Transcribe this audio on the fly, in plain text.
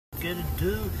gotta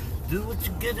do. Do what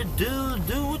you gotta do.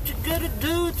 Do what you gotta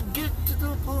do to get to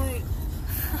the point.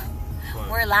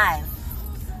 We're live.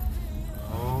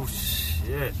 Oh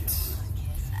shit.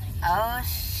 Oh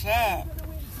shit.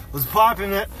 What's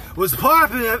poppin'? What's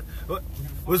poppin'?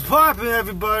 What's poppin',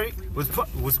 everybody?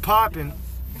 What's poppin'?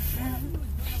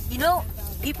 You know,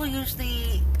 people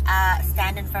usually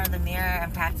stand in front of the mirror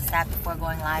and practice that before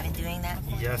going live and doing that.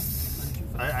 Yes.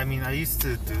 I mean, I used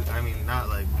to do. I mean, not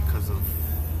like because of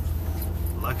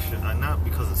lecture, not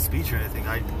because of speech or anything.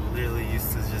 I literally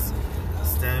used to just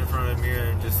stand in front of the mirror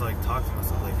and just like talk to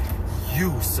myself like,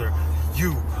 "You, sir,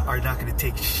 you are not gonna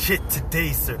take shit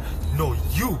today, sir. No,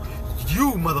 you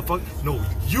motherfucker. No,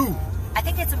 you." I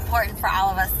think it's important for all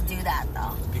of us to do that,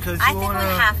 though. Because I think we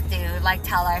have to like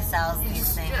tell ourselves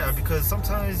these things. Yeah, because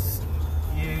sometimes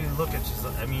you look at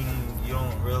yourself. I mean, you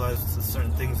don't realize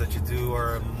certain things that you do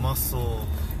are muscle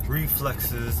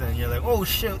reflexes, and you're like, "Oh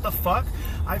shit, what the fuck?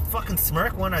 I fucking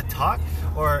smirk when I talk,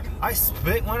 or I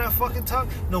spit when I fucking talk."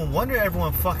 No wonder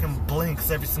everyone fucking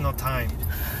blinks every single time.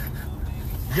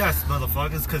 Yes,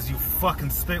 motherfuckers, because you fucking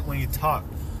spit when you talk.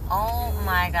 Oh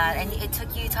my god, and it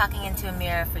took you talking into a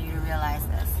mirror for you to realize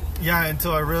this. Yeah,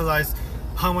 until I realized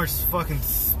how much fucking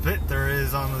spit there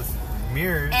is on this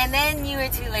mirror. And then you were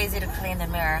too lazy to clean the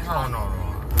mirror, huh? Oh, no.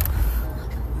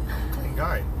 I'm a clean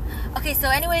guy. Okay, so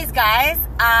anyways, guys,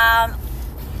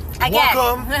 again.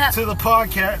 Welcome to the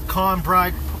podcast, Con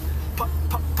Bride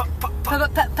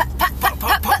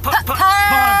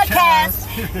podcast.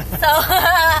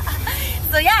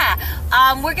 So yeah,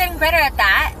 we're getting better at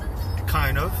that.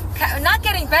 Kind of. Not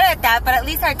getting better at that, but at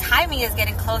least our timing is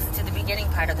getting closer to the beginning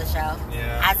part of the show.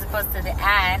 Yeah. As opposed to the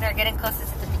end, or getting closer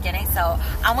to the beginning. So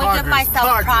I'm going to give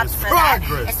myself props for that.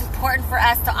 It's important for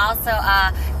us to also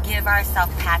give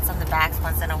ourselves pats on the backs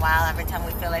once in a while, every time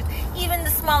we feel like even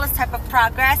the smallest type of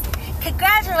progress.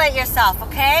 Congratulate yourself,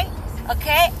 okay?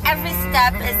 Okay? Every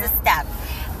step is a step.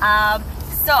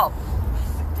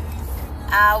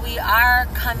 We are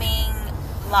coming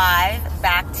live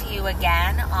back to you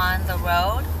again on the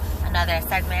road. Another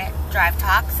segment, Drive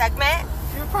Talk segment.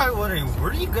 You're probably wondering,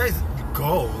 where do you guys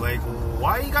go? Like,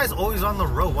 why are you guys always on the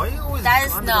road? Why are you always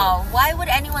on the road? Why would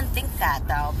anyone think that,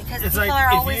 though? Because it's people like,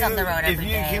 are always on the road every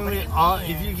day. If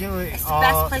you accumulate it's the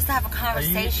best place to have a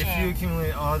conversation. If you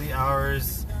accumulate all the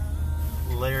hours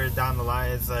layered down the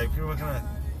line, it's like, people are going to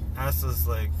ask us,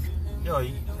 like, "Yo,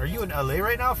 are you in LA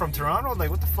right now from Toronto?" Like,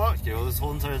 what the fuck, yo? This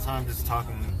whole entire time just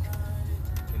talking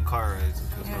in car rides.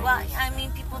 Well, I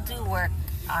mean, people do work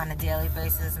on a daily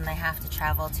basis and they have to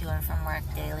travel to and from work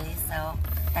daily, so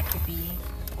that could be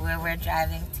where we're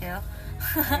driving to.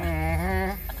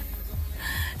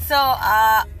 So,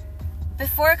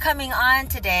 before coming on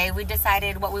today, we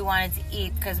decided what we wanted to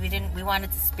eat because we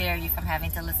wanted to spare you from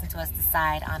having to listen to us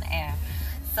decide on air.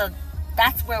 So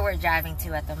that's where we're driving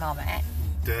to at the moment.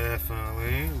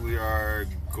 Definitely. We are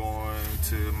going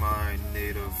to my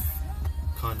native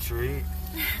country.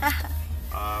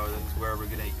 That's where we're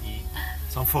gonna eat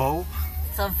some pho.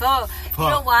 Some pho. You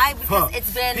know why? Because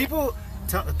it's been... People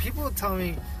tell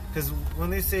me, because when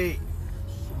they say,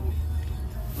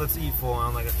 "Let's eat pho,"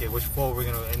 I'm like, okay, which pho we're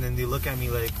gonna... And then they look at me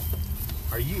like,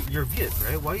 you're Viet,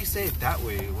 right? Why do you say it that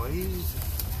way? Why do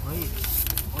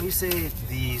you say it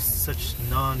the such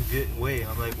non-Viet way?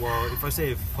 I'm like, well, if I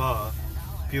say pho,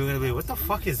 people are gonna be like, "What the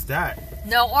fuck is that?"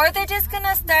 No, or they're just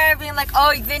gonna start being like,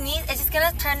 "Oh, Vietnamese." It's just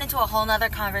gonna turn into a whole nother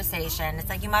conversation. It's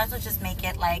like you might as well just make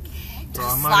it like,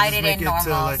 just slide it in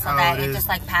normal, like, so that it just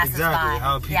like passes by. Exactly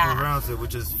how people pronounce it,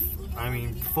 which is, I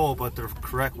mean, pho, but the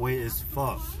correct way is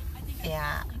pho.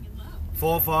 Yeah.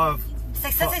 Pho. It's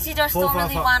like sometimes you just don't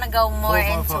really want to go more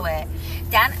into it.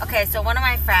 Okay, so one of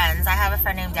my friends, I have a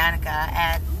friend named Danica,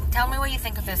 and tell me what you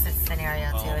think of this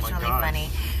scenario too. It's really funny.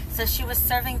 So she was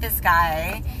serving this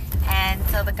guy, and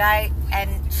so the guy, and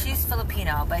she's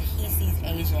Filipino, but he sees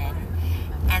Asian,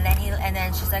 and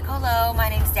then she's like, "Hello, my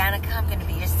name's Danica. I'm going to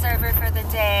be your server for the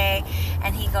day."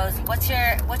 And he goes, "What's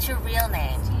your real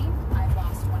name?"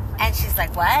 And she's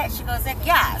like, "What?" She goes like,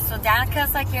 "Yeah." So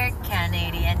Danica's like, "You're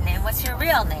Canadian name. What's your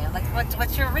real name? Like,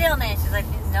 what's your real name?" She's like,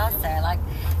 "No, sir. Like,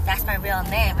 that's my real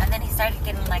name." And then he started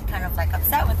getting like kind of like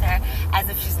upset with her, as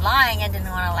if she's lying and didn't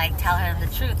want to like tell her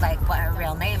the truth, like what her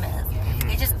real name is.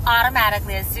 He just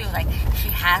automatically assumed like she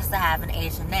has to have an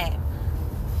Asian name.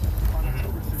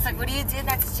 It's like, what do you do in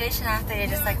that situation after you're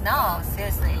just like, "No,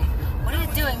 seriously, what are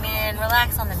you doing, man?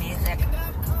 Relax on the music."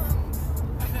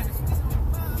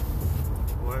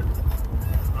 What?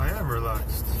 I am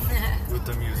relaxed with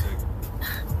the music.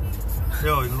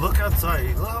 Yo, look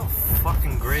outside. Look how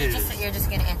fucking great it is. You're just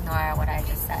gonna ignore what I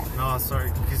just said. No,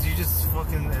 sorry, because you just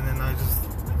fucking, and then I just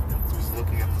was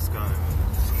looking at the sky.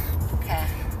 Okay.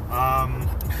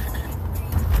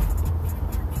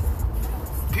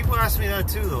 People ask me that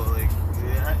too, though. Like,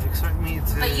 expect me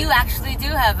to. But you actually do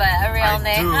have a real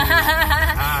name.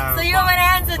 So you have an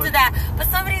answer to that. But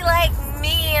somebody like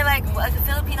me, like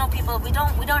Filipino people, we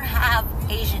don't have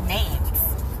Asian names.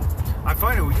 I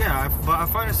find it, but I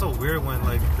find it so weird when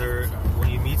when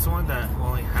you meet someone that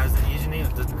only has an Asian name,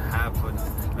 it doesn't have an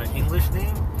English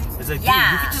name. It's like, dude, you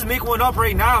can just make one up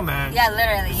right now, man. Yeah,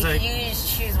 literally, you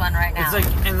just choose one right now. It's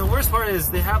like, and the worst part is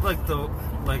they have like the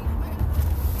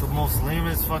most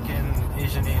lamest fucking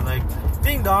Asian name, like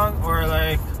Ding Dong, or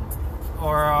that's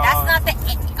not the.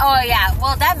 Oh yeah,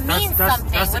 well that means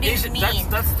something. What do you mean?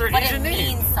 That's their Asian name. It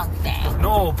means something.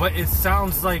 No, but it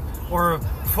sounds like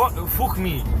fuck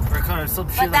me, or kind of some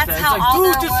shit like that. It's like,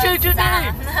 dude, just change your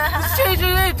name. Just change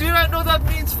your name. Do you not know that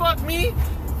means fuck me?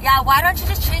 Yeah, why don't you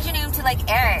just change your name to like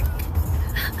Eric?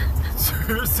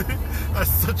 Seriously, that's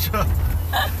such a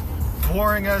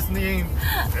boring ass name,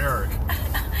 Eric.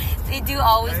 They do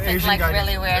always pick Asian like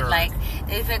really weird, Eric. like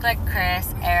they pick like Chris,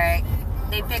 Eric.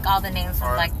 They pick all the names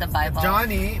from like the Bible.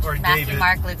 Johnny or Matthew, David.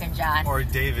 Mark, Luke, and John. Or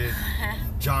David,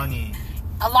 Johnny.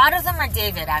 A lot of them are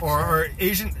David, actually. Or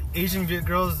Asian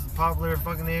girl's popular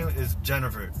fucking name is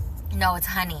Jennifer. No, it's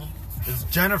Honey. It's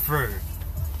Jennifer.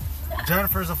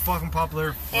 Jennifer's a fucking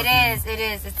popular. It is.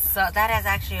 It's so that is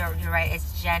actually, you're right.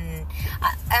 It's Jen.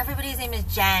 Everybody's name is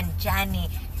Jen, Jenny,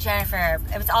 Jennifer.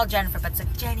 It's all Jennifer, but it's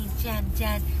like Jenny, Jen.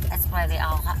 That's why they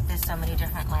all have. There's so many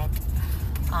different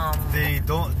They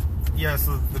don't. Yeah,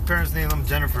 so the parents name them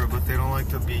Jennifer, but they don't like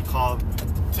to be called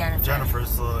Jennifer.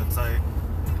 So it's like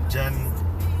Jenny,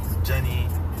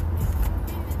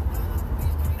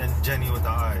 and Jenny with the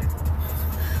I.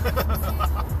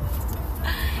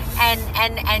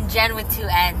 and Jen with 2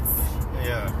 N's.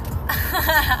 Yeah.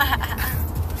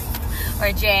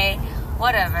 Or J,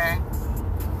 whatever.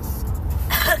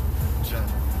 Jen.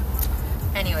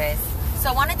 Anyways, so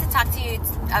I wanted to talk to you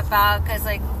about, because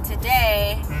like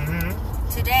today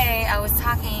I was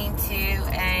talking to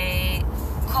a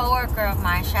coworker of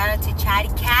mine. Shout out to Chatty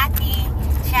Cathy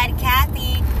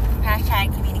from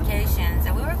Hashtag Communications,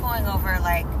 and we were going over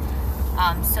like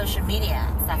social media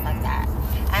and stuff like that.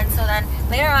 And so then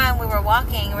later on we were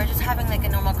walking, we were just having like a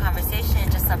normal conversation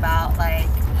just about like,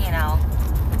 you know,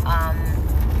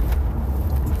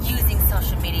 using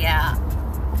social media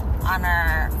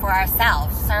for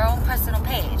ourselves, our own personal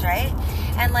page, right?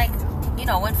 And like, you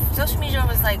know, when social media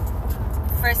was like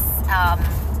first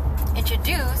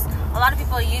introduced, a lot of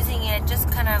people are using it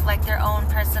just kind of like their own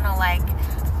personal like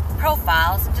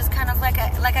profiles, just kind of like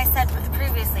I said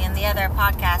previously in the other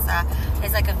podcast,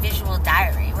 it's like a visual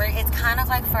diary where it's kind of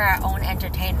like for our own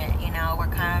entertainment. You know, we're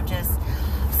kind of just,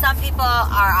 some people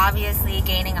are obviously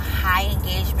gaining a high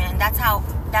engagement. That's how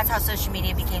social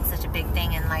media became such a big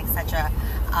thing and like such a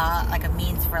like a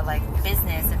means for like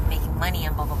business and making money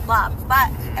and blah blah blah.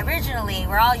 But originally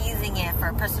we're all using it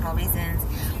for personal reasons,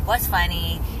 what's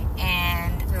funny,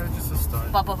 and just a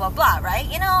stunt. Blah blah blah blah, right?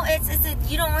 You know,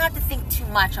 you don't have to think too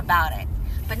much about it.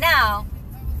 But now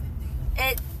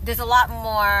there's a lot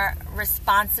more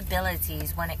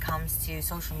responsibilities when it comes to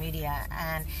social media,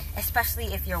 and especially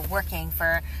if you're working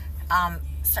for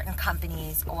certain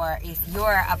companies, or if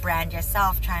you're a brand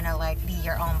yourself trying to like be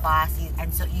your own boss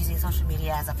and so using social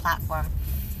media as a platform,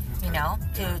 you know,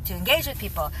 to engage with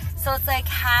people. So it's like,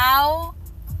 how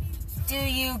do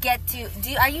you get to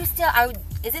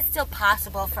is it still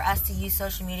possible for us to use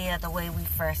social media the way we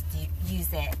first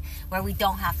use it, where we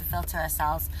don't have to filter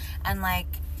ourselves, and like,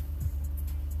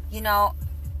 you know,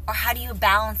 or how do you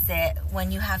balance it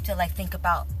when you have to like think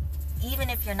about, even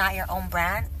if you're not your own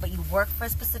brand but you work for a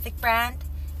specific brand,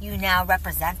 you now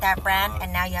represent that brand,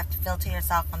 and now you have to filter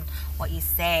yourself on what you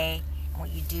say and what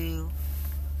you do.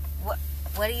 What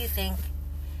do you think?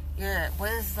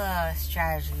 What is the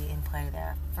strategy in play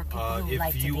there for people who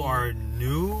like to be? If you are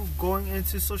new going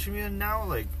into social media now,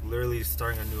 like literally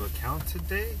starting a new account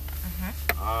today,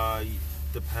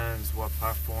 depends what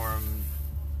platform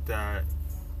that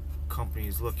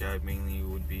companies look at. Mainly it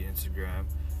would be Instagram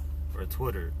or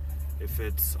Twitter. If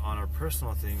it's on a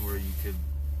personal thing where you could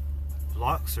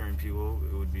block certain people,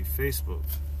 it would be Facebook.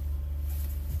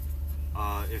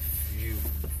 If you've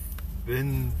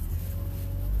been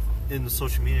in the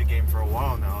social media game for a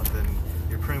while now, then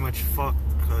you're pretty much fucked,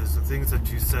 because the things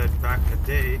that you said back in the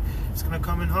day is gonna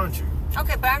come and haunt you.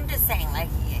 Okay, but I'm just saying, like,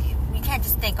 you can't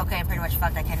just think, okay, I'm pretty much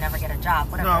fucked, I can never get a job,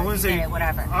 whatever. No, I wouldn't say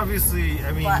whatever. Obviously,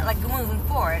 I mean, but like moving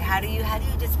forward, how do you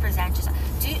just present yourself?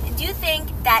 Do you think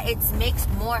that it makes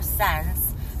more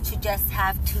sense to just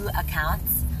have 2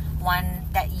 accounts, one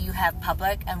that you have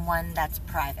public and one that's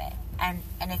private? And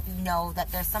if you know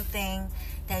that there's something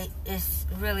that is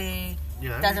really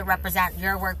doesn't represent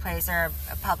your workplace or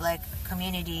a public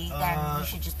community, then you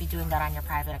should just be doing that on your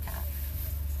private account.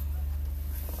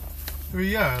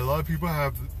 Yeah, a lot of people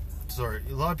have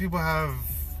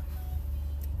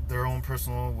their own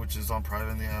personal, which is on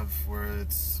private, and they have where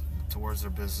it's towards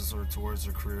their business or towards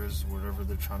their careers, whatever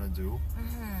they're trying to do.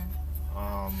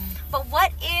 But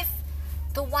what if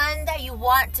the one that you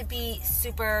want to be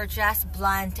super just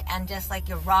blunt and just like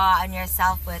you're raw and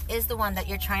yourself with is the one that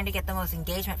you're trying to get the most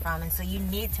engagement from, and so you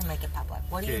need to make it public?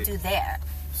 What do you do there?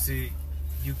 See,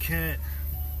 you can't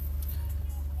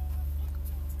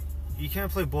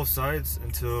play both sides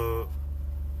until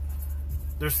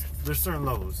there's certain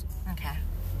levels. Okay.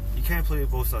 You can't play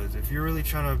both sides. If you're really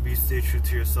trying to stay true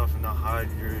to yourself and not hide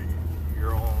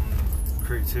your own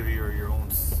creativity or your own,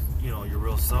 your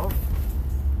real self,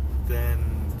 then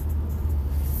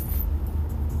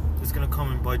it's gonna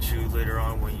come and bite you later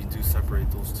on when you do separate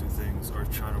those two things or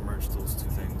trying to merge those two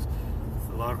things.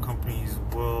 A lot of companies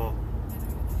will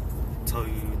tell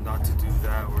you not to do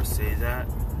that or say that.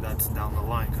 That's down the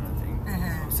line kind of thing.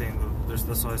 I'm saying that's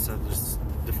why I said there's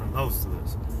different levels to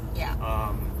this. Yeah.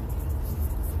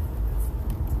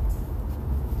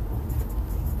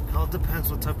 It all depends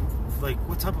what type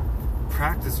of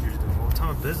practice you're doing, what type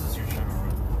of business you're trying to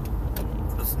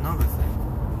run. That's another thing.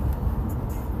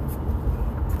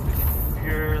 If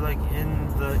you're like in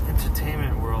the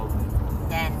entertainment world,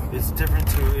 then it's different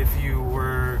to if you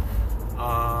were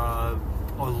a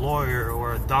lawyer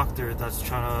or a doctor that's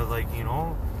trying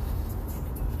to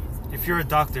if you're a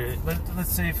doctor,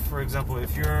 let's say for example,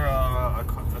 if you're a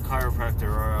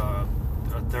chiropractor or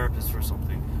a therapist or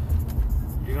something,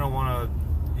 you're gonna want to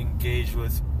engage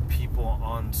with people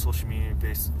on social media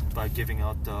by giving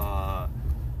out the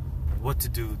what to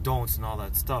do, don'ts, and all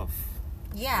that stuff.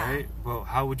 Yeah. Right? Well,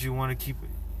 how would you want to keep?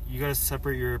 You gotta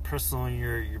separate your personal and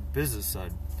your business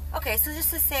side. Okay, so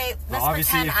just to say, let's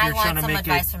pretend I want some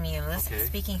advice from you.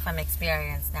 Speaking from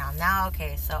experience now.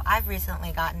 Okay, so I've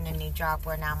recently gotten a new job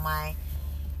where now my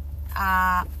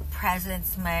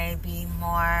presence may be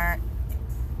more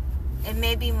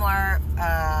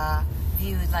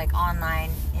viewed like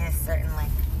online in a certain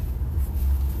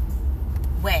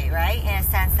way, right? In a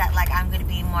sense that I'm going to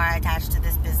be more attached to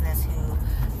this business who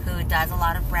does a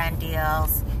lot of brand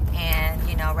deals and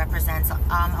represents a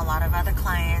lot of other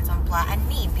clients and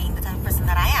me being the type of person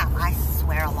that I am. I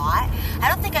swear a lot. I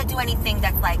don't think I do anything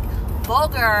that's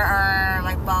vulgar or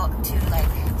too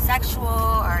sexual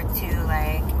or too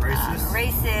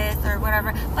racist or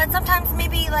whatever. But sometimes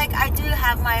maybe I do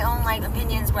have my own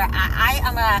opinions where I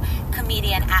am a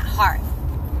comedian at heart.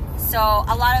 So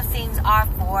a lot of things are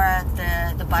for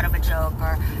the butt of a joke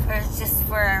or it's just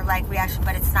for reaction,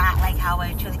 but it's not how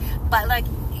I truly. But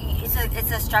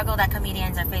it's a struggle that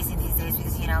comedians are facing these days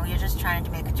because you're just trying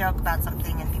to make a joke about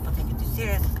something and people take it too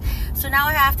serious. So now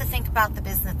I have to think about the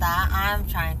business that I'm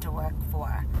trying to work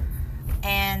for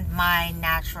and my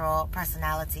natural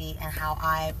personality and how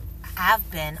I have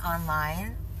been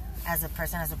online as a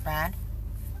person, as a brand.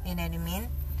 You know what I mean?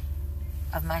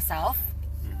 Of myself.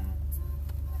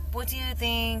 What do you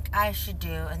think I should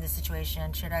do in this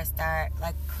situation? Should I start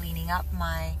cleaning up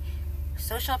my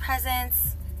social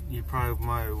presence? You probably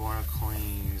might want to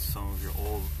clean some of your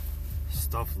old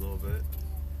stuff a little bit.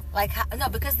 No,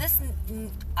 because this,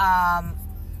 I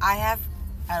have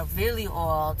a really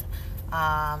old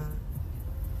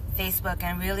Facebook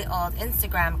and really old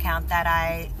Instagram account that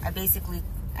I basically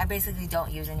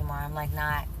don't use anymore. I'm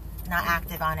not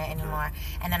active on it anymore.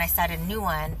 And then I started a new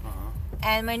one.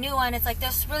 And my new one, it's it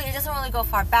doesn't really go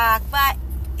far back, but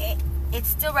it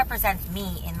still represents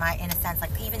me in a sense.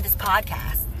 Even this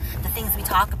podcast, the things we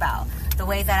talk about, the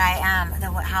way that I am,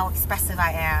 how expressive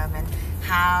I am, and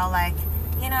how I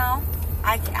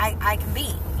can be.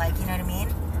 You know what I mean?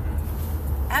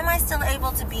 Am I still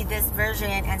able to be this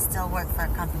version and still work for a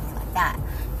company like that?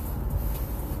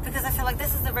 Because I feel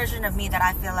this is the version of me that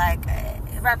I feel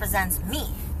it represents me.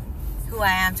 Who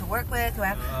I am to work with,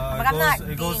 I'm not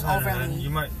being overly.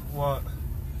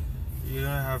 You're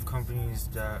gonna have companies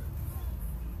that,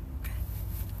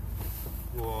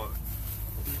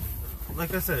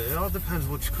 like I said, it all depends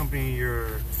which company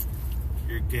you're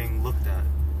getting looked at.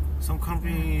 Some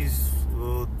companies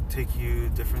will take you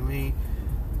differently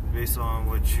based on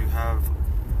what you have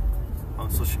on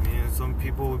social media. And some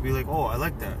people would be oh, I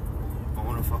like that, I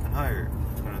want to fucking hire,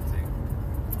 kind of thing.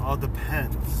 All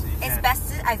depends. It's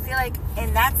best to, I feel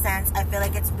in that sense, I feel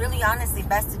it's really honestly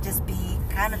best to just be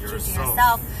kind of true to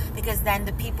yourself, because then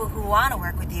the people who want to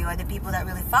work with you are the people that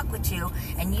really fuck with you,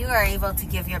 and you are able to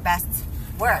give your best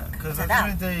work to them. Because at the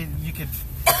end of the day,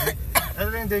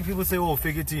 at the end of the day, people say, "Oh,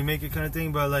 fake it till you make it," kind of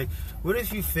thing. But like, what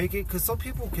if you fake it? Because some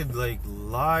people could like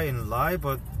lie,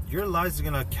 but your lies are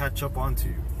gonna catch up onto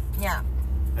you. Yeah.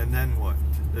 And then what?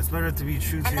 It's better to be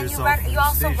true to yourself. And then you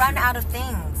also run out of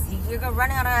things. You're gonna run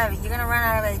out of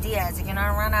ideas. You're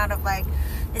gonna run out of like,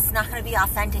 it's not gonna be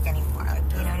authentic anymore. Like,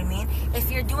 you know what I mean?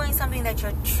 If you're doing something that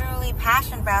you're truly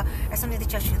passionate about, or something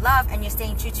that you actually love, and you're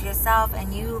staying true to yourself,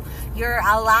 and you're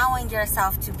allowing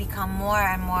yourself to become more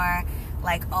and more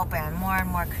like open, more and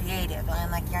more creative,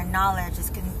 and like your knowledge is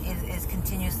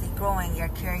continuously growing. Your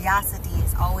curiosity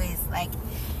is always like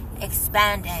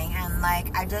expanding, and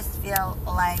like I just feel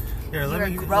like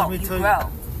you grow.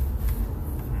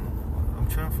 I'm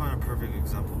trying to find a perfect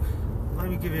example. Let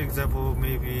me give you an example.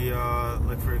 Maybe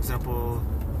like for example,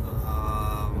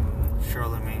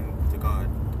 Charlemagne the God.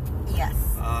 Yes.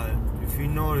 If you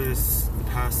notice the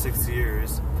past 6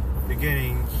 years,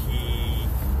 beginning he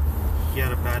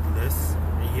had a bad list.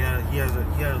 He had a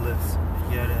list.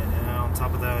 And on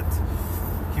top of that,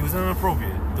 he was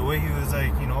inappropriate. The way he was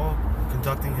like,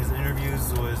 conducting his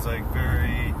interviews was like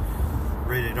very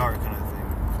rated R kind of thing.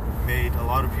 Made a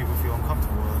lot of people feel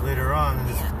uncomfortable. Later on,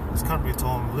 this company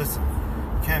told him, "Listen,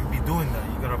 you can't be doing that.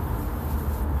 You gotta,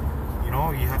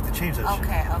 you have to change that shit."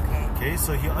 Okay.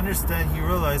 So he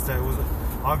realized that it was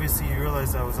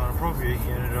inappropriate.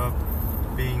 He ended up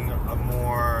being a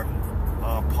more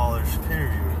polished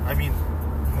interview. I mean,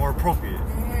 more appropriate,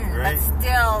 right? But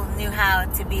still knew how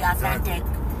to be authentic.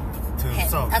 Exactly. To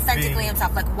himself, authentically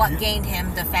himself, like what gained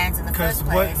him the fans in the first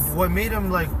place. Because what made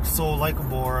him like so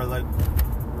likable or like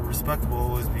respectable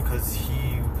was because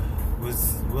he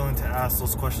was willing to ask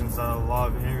those questions that a lot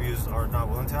of interviews are not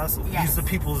willing to ask. Yes. He's for the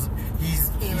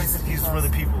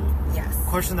people. Yes.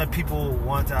 Question that people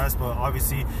want to ask, but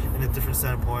obviously in a different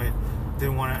standpoint,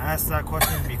 didn't want to ask that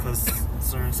question because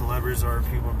certain celebrities or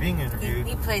people being interviewed.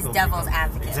 He plays devil's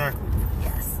advocate. Exactly.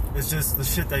 Yes. It's just the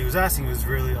shit that he was asking was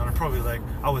really inappropriate. Like,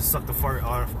 I would suck the fart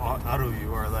out of you,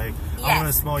 or like, I want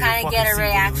to smell your fucking seat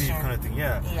when you leave, kind of thing.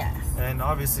 Yeah. Yes. And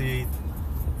obviously,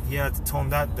 he had to tone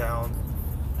that down,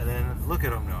 and then look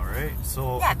at him now, right?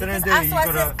 So yeah, at the end of the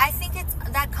day, I think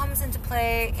that comes into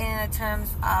play in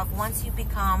terms of once you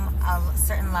become a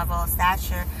certain level of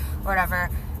stature or whatever,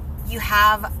 you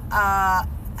have a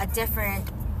different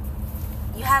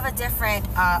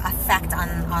effect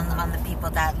on the people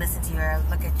that listen to you or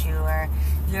look at you, or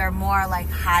you're more like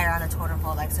higher on the totem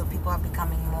pole. Like, so people are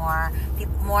becoming more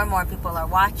and more people are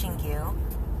watching you,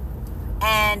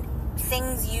 and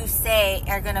things you say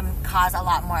are going to cause a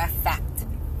lot more effect.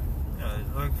 Yeah,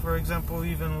 like for example,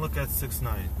 even look at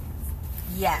 6ix9ine.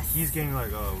 Yes. He's getting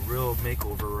like a real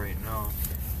makeover right now.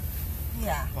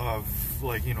 Yeah. Of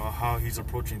like, how he's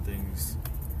approaching things.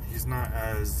 He's not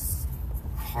as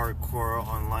hardcore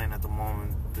online at the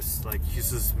moment.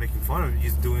 He's just making fun of it.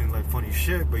 He's doing like funny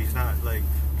shit, but he's not like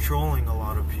trolling a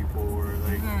lot of people or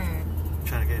like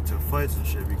trying to get into fights and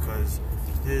shit, because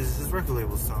his record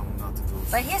labels tell him not to do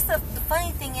it. But here's the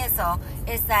funny thing is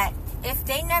that if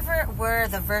they never were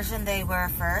the version they were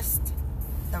first,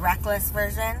 the reckless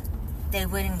version, they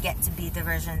wouldn't get to be the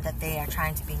version that they are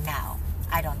trying to be now.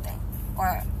 I don't think.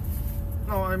 Or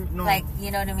no. Like, you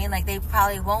know what I mean? Like, they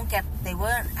probably wouldn't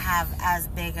have as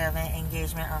big of an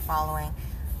engagement or following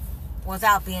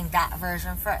without being that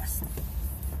version first.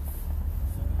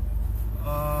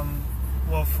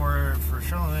 Well, for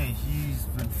Charlemagne, he's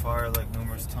been fired like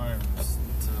numerous times.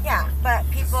 But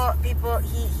people,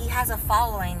 he has a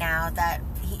following now that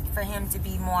for him to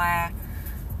be more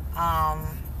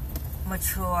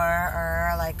mature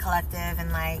or like collective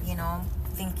and like,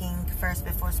 thinking first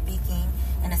before speaking,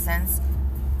 in a sense,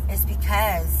 is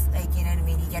because, like, you know what I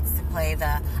mean, he gets to play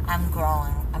the I'm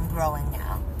growing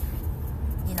now.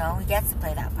 He gets to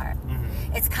play that part.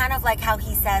 Mm-hmm. It's kind of like how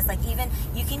he says, like, you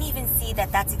can even see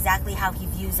that that's exactly how he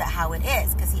views it, how it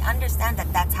is, because he understands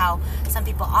that that's how some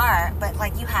people are, but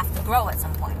like, you have to grow at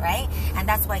some point, right? And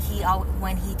that's why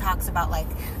when he talks about like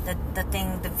the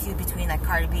feud between like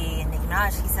Cardi B and Nicki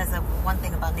Minaj, he says that one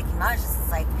thing about Nicki Minaj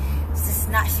is like,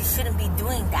 she shouldn't be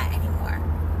doing that anymore.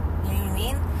 You know what I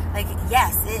mean? Like,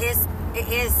 yes, it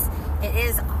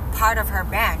is part of her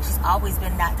brand. She's always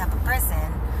been that type of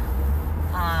person.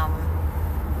 I don't know.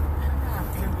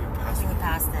 I think we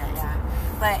passed it, yeah.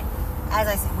 But as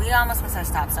I said, we almost missed our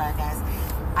stop. Sorry, guys.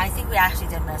 I think we actually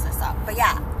did miss our stop. But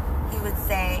yeah, he would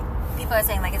say, people are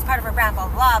saying like it's part of her brand, blah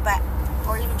blah blah. But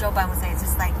or even Joe Biden would say it's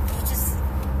just like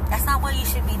that's not what you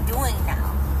should be doing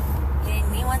now. You know what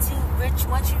I mean? Once you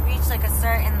reach like a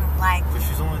certain like. But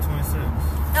she's only 26.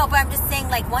 No, but I'm just saying,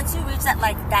 like, once you reach that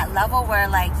level where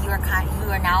like you are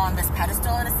now on this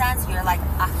pedestal in a sense, you're like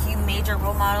a huge major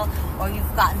role model, or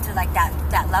you've gotten to like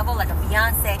that level, like a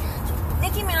Beyonce.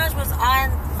 Nicki Minaj was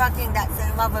on fucking that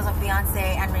same levels of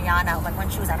Beyonce and Rihanna, like when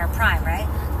she was at her prime, right?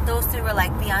 Those three were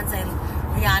like Beyonce,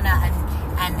 Rihanna,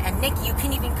 and Nicki. You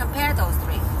can't even compare those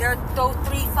three. They're those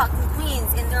three fucking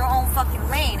queens in their own fucking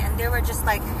lane, and they were just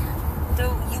like,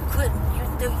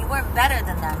 you weren't better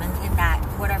than them in that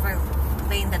whatever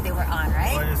lane that they were on,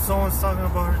 right? But if someone's talking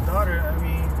about her daughter, I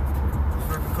mean,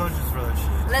 for coaches for that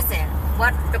shit. Listen,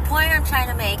 what the point I'm trying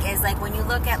to make is like when you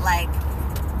look at like,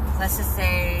 let's just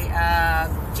say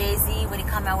Jay-Z when he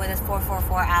come out with his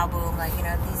 444 album, like, you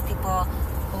know, these people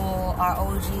who are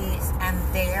OGs and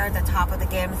they're the top of the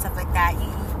game and stuff like that.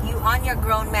 You on your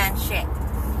grown man shit.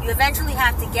 You eventually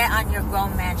have to get on your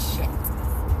grown man shit.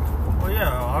 Well,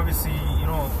 yeah, obviously, you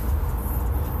know,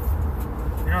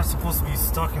 you're not supposed to be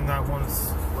stuck in that one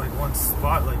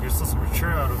spot. Like, you're supposed to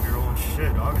mature out of your own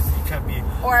shit. Obviously, you can't be You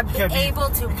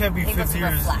can't be 50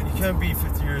 years. You can't be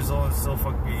 50 years old and still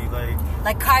fuck be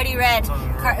like Cardi Red.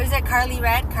 Is it Carly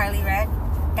Red? Carly Red.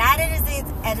 That is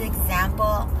an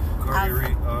example. Carly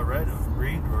Reed or Red?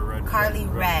 Carly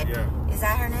Red. Yeah. Is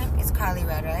that her name? It's Carly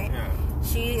Red, right? Yeah.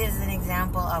 She is an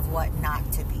example of what not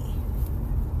to be.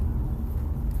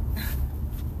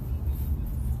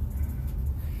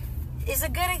 Is a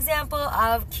good example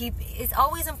of it's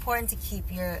always important to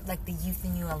keep your, like, the youth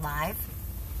in you alive.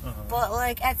 But,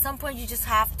 like, at some point you just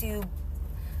have to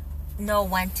know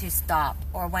when to stop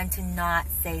or when to not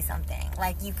say something.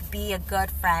 Like, you could be a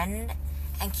good friend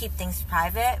and keep things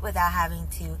private without having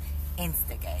to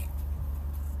instigate.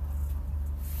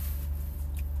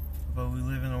 But we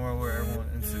live in a world where everyone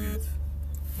instigates.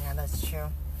 Yeah, that's true.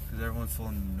 Because everyone's so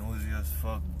nosy as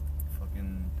fuck.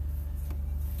 Fucking...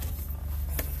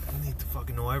 You need to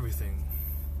fucking know everything.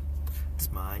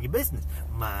 Just mind your business.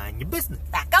 Mind your business.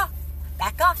 Back off.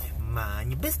 Back off.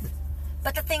 Mind your business.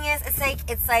 But the thing is, it's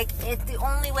the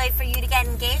only way for you to get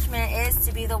engagement is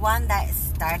to be the one that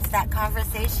starts that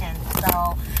conversation.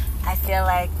 So I feel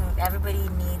like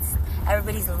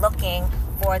everybody's looking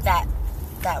for that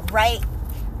right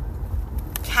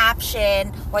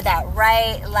caption or that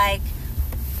right, like,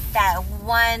 that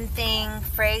one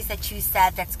phrase that you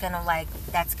said that's gonna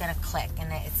click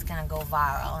and it's gonna go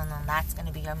viral, and then that's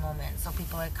gonna be your moment. So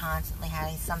people are constantly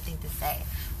having something to say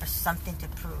or something to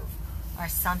prove or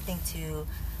something to,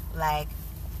 like,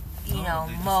 you know,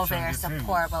 motivate or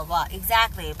support, blah blah.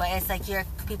 Exactly, but it's like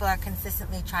people are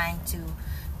consistently trying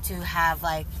to have,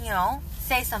 like, you know,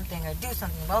 say something or do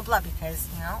something, blah blah, because,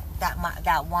 you know,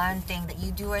 that one thing that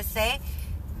you do or say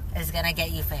is gonna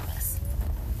get you famous.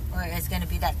 Or it's going to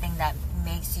be that thing that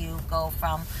makes you go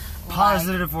from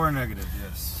positive or negative,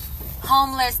 yes.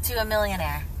 Homeless to a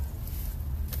millionaire.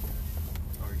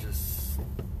 Or just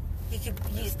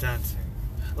dancing.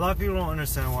 A lot of people don't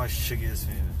understand why Shiggy is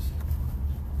famous.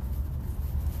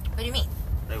 What do you mean?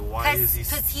 Like, why is he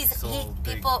so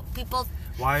big? People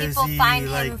find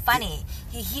him funny.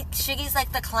 Shiggy's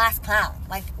like the class clown.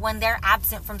 Like, when they're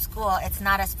absent from school, it's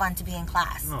not as fun to be in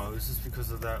class. No, it's just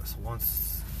because of that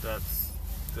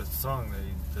the song,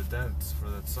 the dance for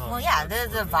that song. Well, yeah,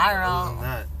 there's a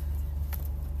viral.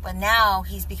 But now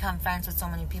he's become friends with so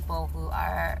many people who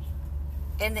are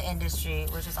in the industry,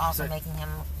 which is also making him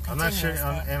continue.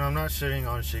 I'm not shitting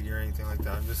on Shiggy or anything like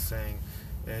that. I'm just saying,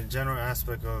 in a general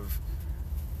aspect of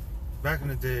back in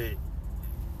the day,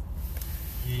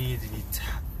 you need to be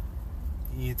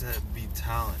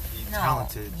talented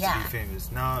to be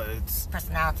famous. Now it's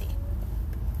personality.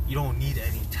 You don't need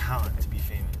any talent to be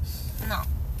famous. No.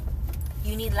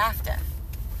 You need laughter.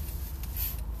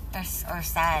 Or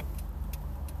sad.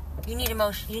 You need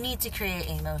emotion. You need to create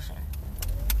emotion.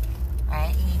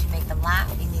 Right? You need to make them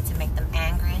laugh. You need to make them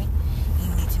angry.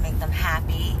 You need to make them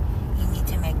happy. You need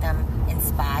to make them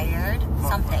inspired.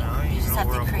 Something. You just have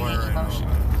to create emotion.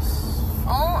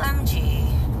 OMG.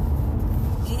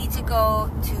 You need to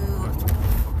go to...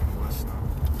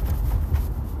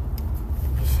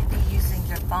 You should be using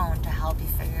your phone to help you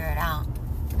figure it out.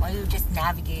 While you're just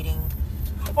navigating...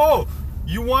 Oh,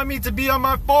 you want me to be on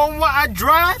my phone while I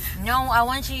drive? No, I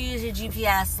want you to use your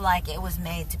GPS like it was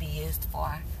made to be used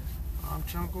for. I'm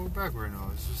trying to go back right now.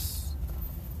 It's just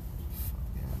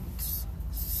fucking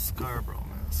Scarborough,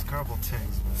 man. Scarborough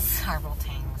Tings, man. Scarborough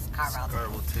Tings.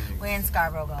 We're in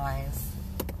Scarborough, guys.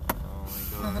 Oh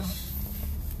my gosh.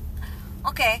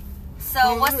 Okay,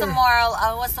 so what's the moral?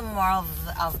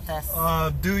 Of this?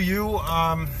 Do you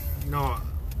no?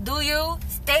 Do you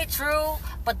stay true,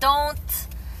 but don't.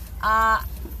 I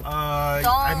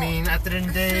mean, at the end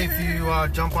of the day, if you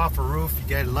jump off a roof, you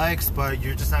get likes, but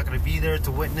you're just not going to be there to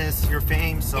witness your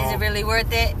fame. So, is it really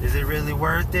worth it? Is it really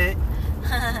worth it?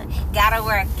 Gotta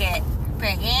work it.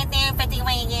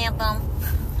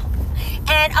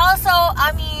 And also,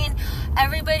 I mean,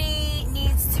 everybody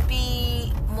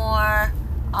more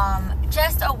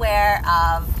just aware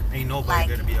of. Ain't nobody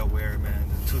gonna be aware, man.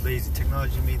 They're too lazy.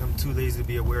 Technology made them too lazy to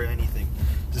be aware of anything.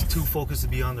 Just too focused to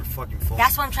be on their fucking phone.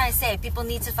 That's what I'm trying to say. People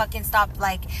need to fucking stop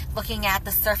looking at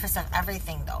the surface of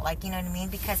everything, though. You know what I mean?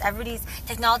 Because everybody's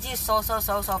technology is so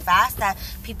fast that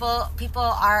people's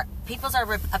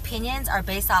opinions are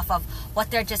based off of what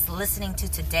they're just listening to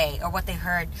today, or what they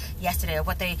heard yesterday, or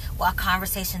a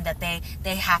conversation that they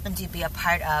happen to be a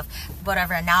part of,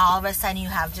 whatever. And now all of a sudden you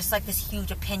have just this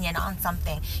huge opinion on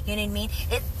something. You know what I mean?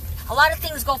 A lot of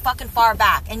things go fucking far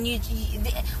back, and we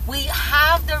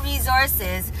have the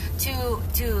resources to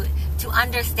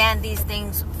understand these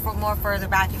things more further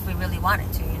back if we really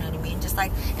wanted to. You know what I mean? Just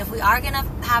if we are gonna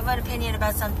have an opinion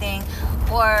about something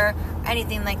or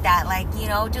anything like that,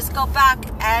 just go back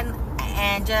and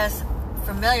just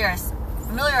familiarize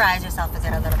yourself with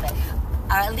it a little bit,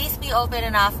 or at least be open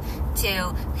enough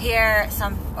to hear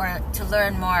or to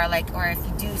learn more. Or if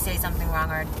you do say something wrong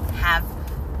or have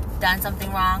done something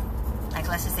wrong.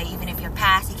 Let's just say, even if you're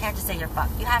past, you can't just say you're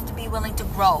fucked. You have to be willing to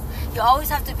grow. You always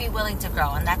have to be willing to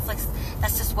grow, and that's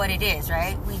just what it is,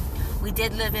 right? We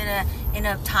did live in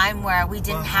a time where we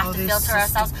didn't have to filter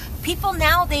ourselves. People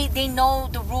now, they know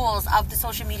the rules of the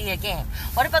social media game.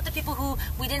 What about the people who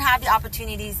we didn't have the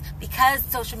opportunities because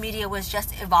social media was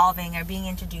just evolving or being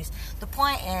introduced? The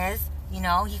point is, you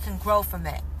can grow from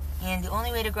it, and the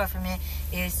only way to grow from it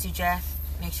is to just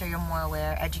make sure you're more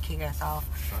aware, educate yourself.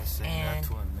 Try saying that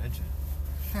to a midget.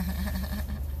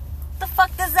 The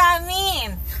fuck does that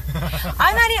mean?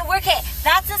 I'm not even working.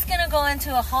 That's just gonna go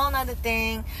into a whole nother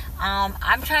thing.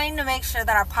 I'm trying to make sure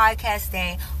that our podcast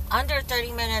stay under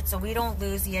 30 minutes so we don't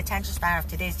lose the attention span of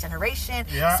today's generation.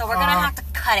 Yeah, so we're gonna have to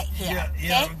cut it here.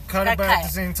 Yeah, okay? Cut it, but at the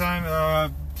same time,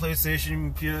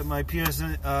 PlayStation, my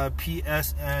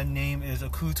PSN name is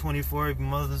Aku24. If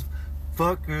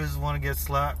motherfuckers want to get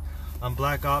slapped on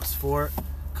Black Ops 4,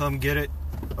 come get it.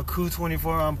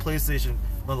 Aku24 on PlayStation.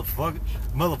 Motherfucker.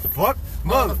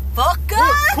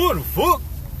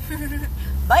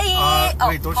 Bye.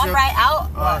 Wait, don't come you right out.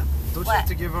 Don't you have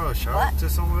to give a shout out to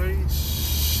somebody?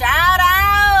 Shout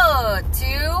out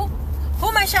to... Who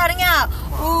am I shouting out?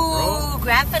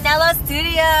 Grand Finello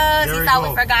Studios. We thought we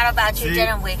forgot about you,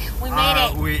 didn't we? We made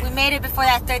it. We made it before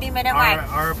that 30-minute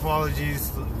mark. Our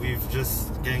apologies. We've just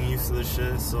getting used to this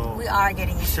shit, so we are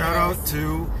getting used to this. Shout out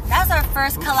to... That was our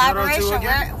first collaboration.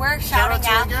 We're shouting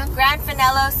out Grand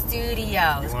Finello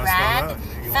Studios. Grand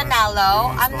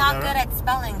Finello. I'm not good at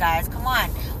spelling, guys. Come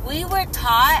on. We were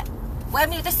taught...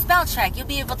 the spell check, you'll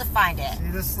be able to find it.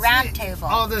 Round table.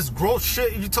 All this growth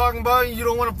shit you talking about, you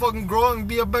don't want to fucking grow and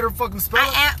be a better fucking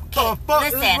speller?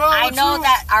 Listen, I know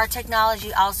that our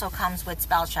technology also comes with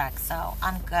spell check, so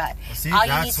I'm good. See,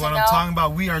 that's what I'm talking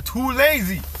about. We are too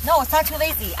lazy. No, it's not too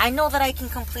lazy. I know that I can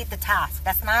complete the task.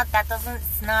 It's not that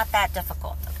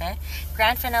difficult, okay?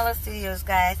 Grand Finello Studios,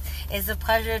 guys, it's a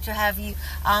pleasure to have you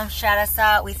shout us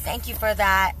out. We thank you for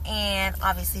that, and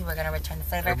obviously we're gonna return the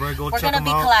favor. We're gonna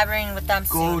be collaborating with them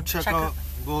soon.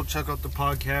 Go check out the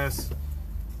podcast.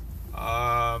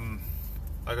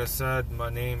 Like I said, my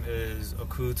name is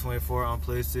Aku24 on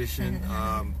PlayStation.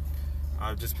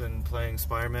 I've just been playing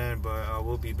Spider-Man, but I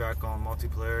will be back on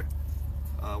multiplayer.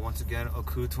 Once again,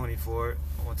 Aku24.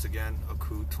 Once again,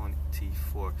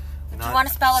 Aku24. Do you want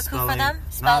to spell Aku for them?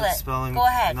 Spell it. Go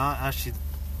ahead. Not actually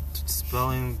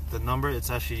spelling the number. It's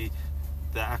actually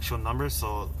the actual number.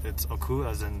 So it's Aku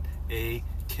as in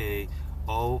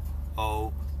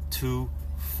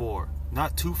AKOO24.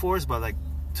 Not 2 4s, but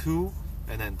 2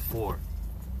 and then 4.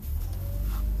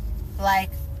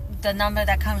 Like the number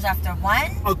that comes after 1?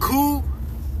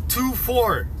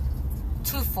 Aku24.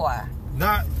 24.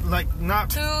 Not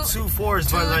 2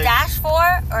 4s, but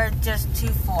 -4 or just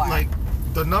 24? Like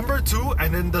the number 2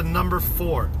 and then the number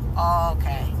 4. Oh,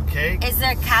 okay. Okay. Is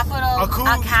there a capital on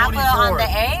the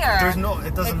A or? There's no.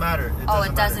 It doesn't matter.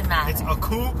 It doesn't matter. It's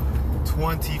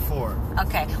Aku24.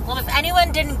 Okay. Well, if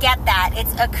anyone didn't get that,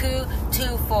 it's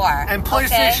Aku24. And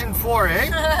PlayStation 4,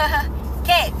 eh?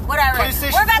 Okay, whatever.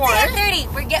 We're about to hit 30.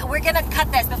 We're gonna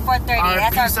cut this before 30.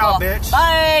 That's our goal. Peace out, bitch.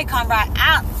 Bye, comrade.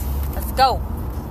 Out. Let's go.